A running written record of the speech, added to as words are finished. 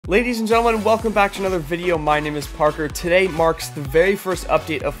Ladies and gentlemen, welcome back to another video. My name is Parker. Today marks the very first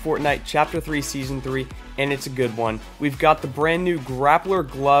update of Fortnite Chapter 3 Season 3, and it's a good one. We've got the brand new Grappler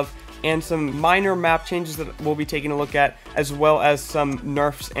glove and some minor map changes that we'll be taking a look at, as well as some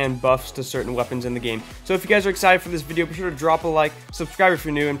nerfs and buffs to certain weapons in the game. So if you guys are excited for this video, be sure to drop a like, subscribe if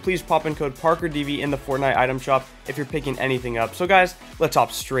you're new, and please pop in code ParkerDV in the Fortnite item shop if you're picking anything up. So guys, let's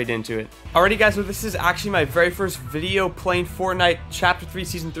hop straight into it. Alrighty guys, so this is actually my very first video playing Fortnite Chapter 3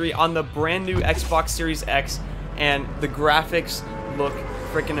 Season 3 on the brand new Xbox Series X, and the graphics look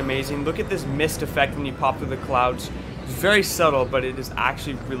freaking amazing. Look at this mist effect when you pop through the clouds. Very subtle, but it is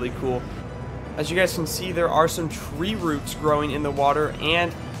actually really cool. As you guys can see, there are some tree roots growing in the water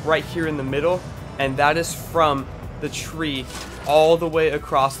and right here in the middle, and that is from the tree all the way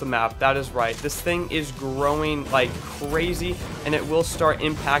across the map. That is right. This thing is growing like crazy, and it will start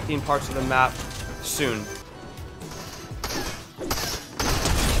impacting parts of the map soon.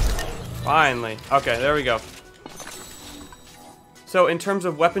 Finally. Okay, there we go. So in terms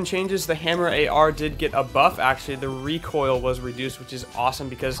of weapon changes, the hammer AR did get a buff. Actually, the recoil was reduced, which is awesome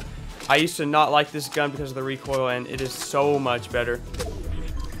because I used to not like this gun because of the recoil, and it is so much better.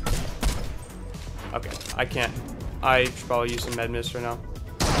 Okay, I can't. I should probably use some med mist right now.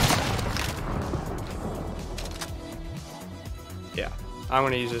 Yeah, I'm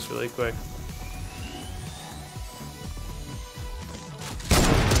gonna use this really quick.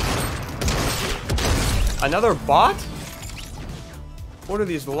 Another bot? What are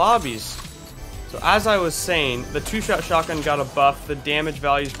these lobbies? So as I was saying, the two-shot shotgun got a buff. The damage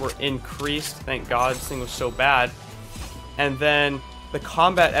values were increased. Thank God, this thing was so bad. And then the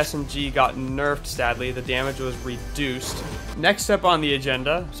combat SMG got nerfed, sadly. The damage was reduced. Next up on the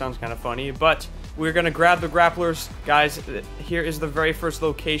agenda, sounds kind of funny, but we're going to grab the grapplers. Guys, here is the very first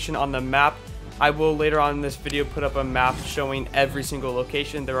location on the map. I will later on in this video put up a map showing every single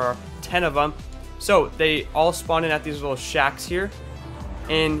location. There are 10 of them. So they all spawn in at these little shacks here,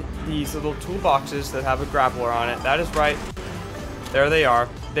 in these little toolboxes that have a grappler on it. That is right. There they are.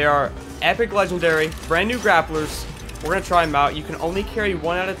 They are epic legendary, brand new grapplers. We're going to try them out. You can only carry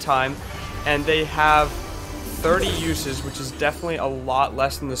one at a time, and they have 30 uses, which is definitely a lot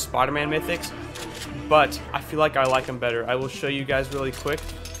less than the Spider-Man mythics, but I feel like I like them better. I will show you guys really quick.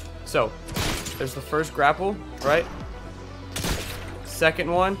 So, there's the first grapple, right? Second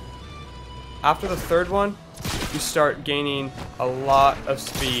one. After the third one, you start gaining a lot of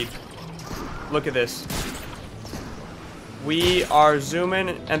speed. Look at this. We are zooming,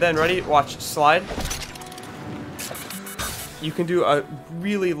 and then ready? Watch, slide. You can do a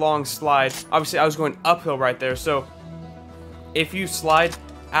really long slide. Obviously, I was going uphill right there, so if you slide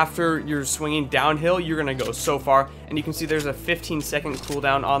after you're swinging downhill, you're gonna go so far, and you can see there's a 15-second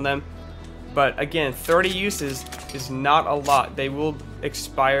cooldown on them. But again, 30 uses is not a lot. They will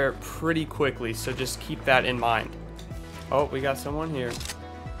expire pretty quickly, so just keep that in mind. Oh, we got someone here.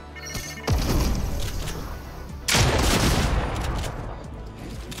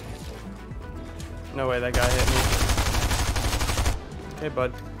 No way that guy hit me. Okay,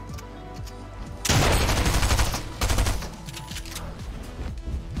 bud.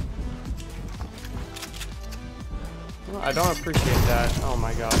 Well, I don't appreciate that. Oh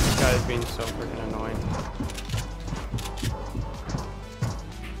my god, this guy is being so freaking annoying.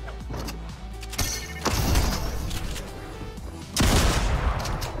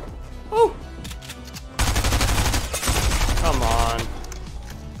 Oh! Come on.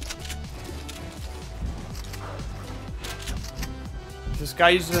 This guy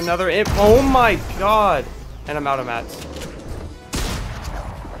uses another imp. Oh my god! And I'm out of mats.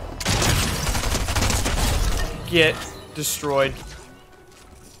 Get destroyed.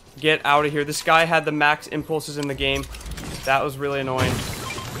 Get out of here. This guy had the max impulses in the game. That was really annoying.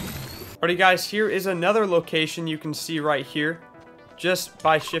 Alrighty guys, here is another location you can see right here, just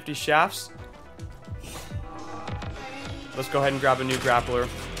by Shifty Shafts. Let's go ahead and grab a new grappler.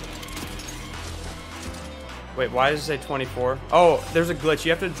 Wait, why does it say 24? Oh, there's a glitch.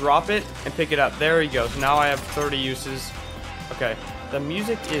 You have to drop it and pick it up. There you go. So now I have 30 uses. Okay. The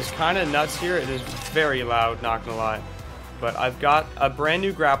music is kind of nuts here. It is very loud, not gonna lie. But I've got a brand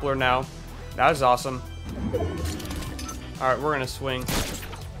new grappler now. That is awesome. Alright, we're gonna swing.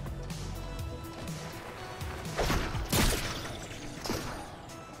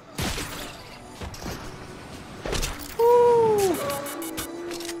 Woo!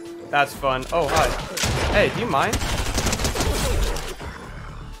 That's fun. Oh, hi. Hey, do you mind?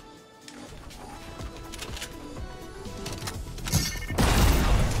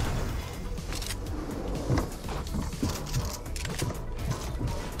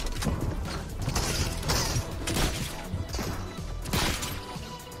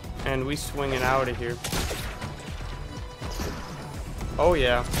 And we swinging out of here. Oh,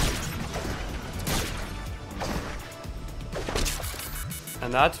 yeah.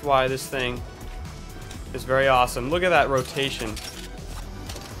 And that's why this thing is very awesome. Look at that rotation.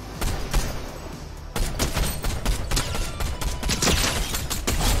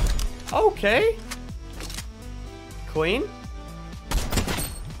 Okay. Clean.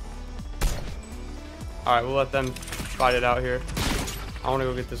 Alright, we'll let them fight it out here. I want to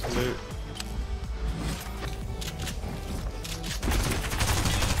go get this loot.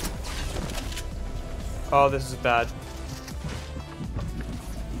 Oh, this is bad.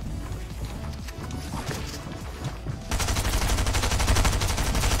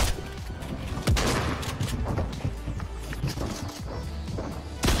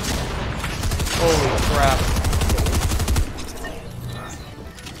 Holy crap.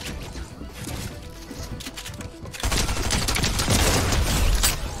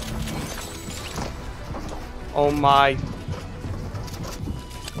 Oh my.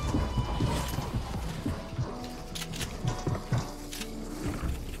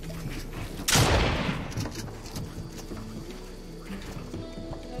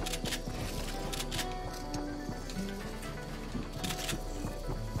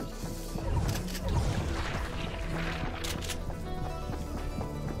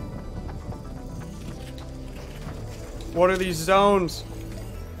 What are these zones?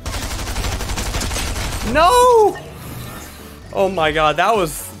 No! Oh my god, that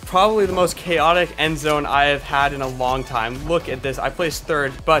was probably the most chaotic end zone I have had in a long time. Look at this. I placed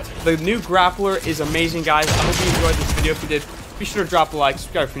third, but the new grappler is amazing, guys. I hope you enjoyed this video. If you did, be sure to drop a like,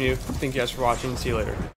 subscribe if you're new. Thank you guys for watching. See you later.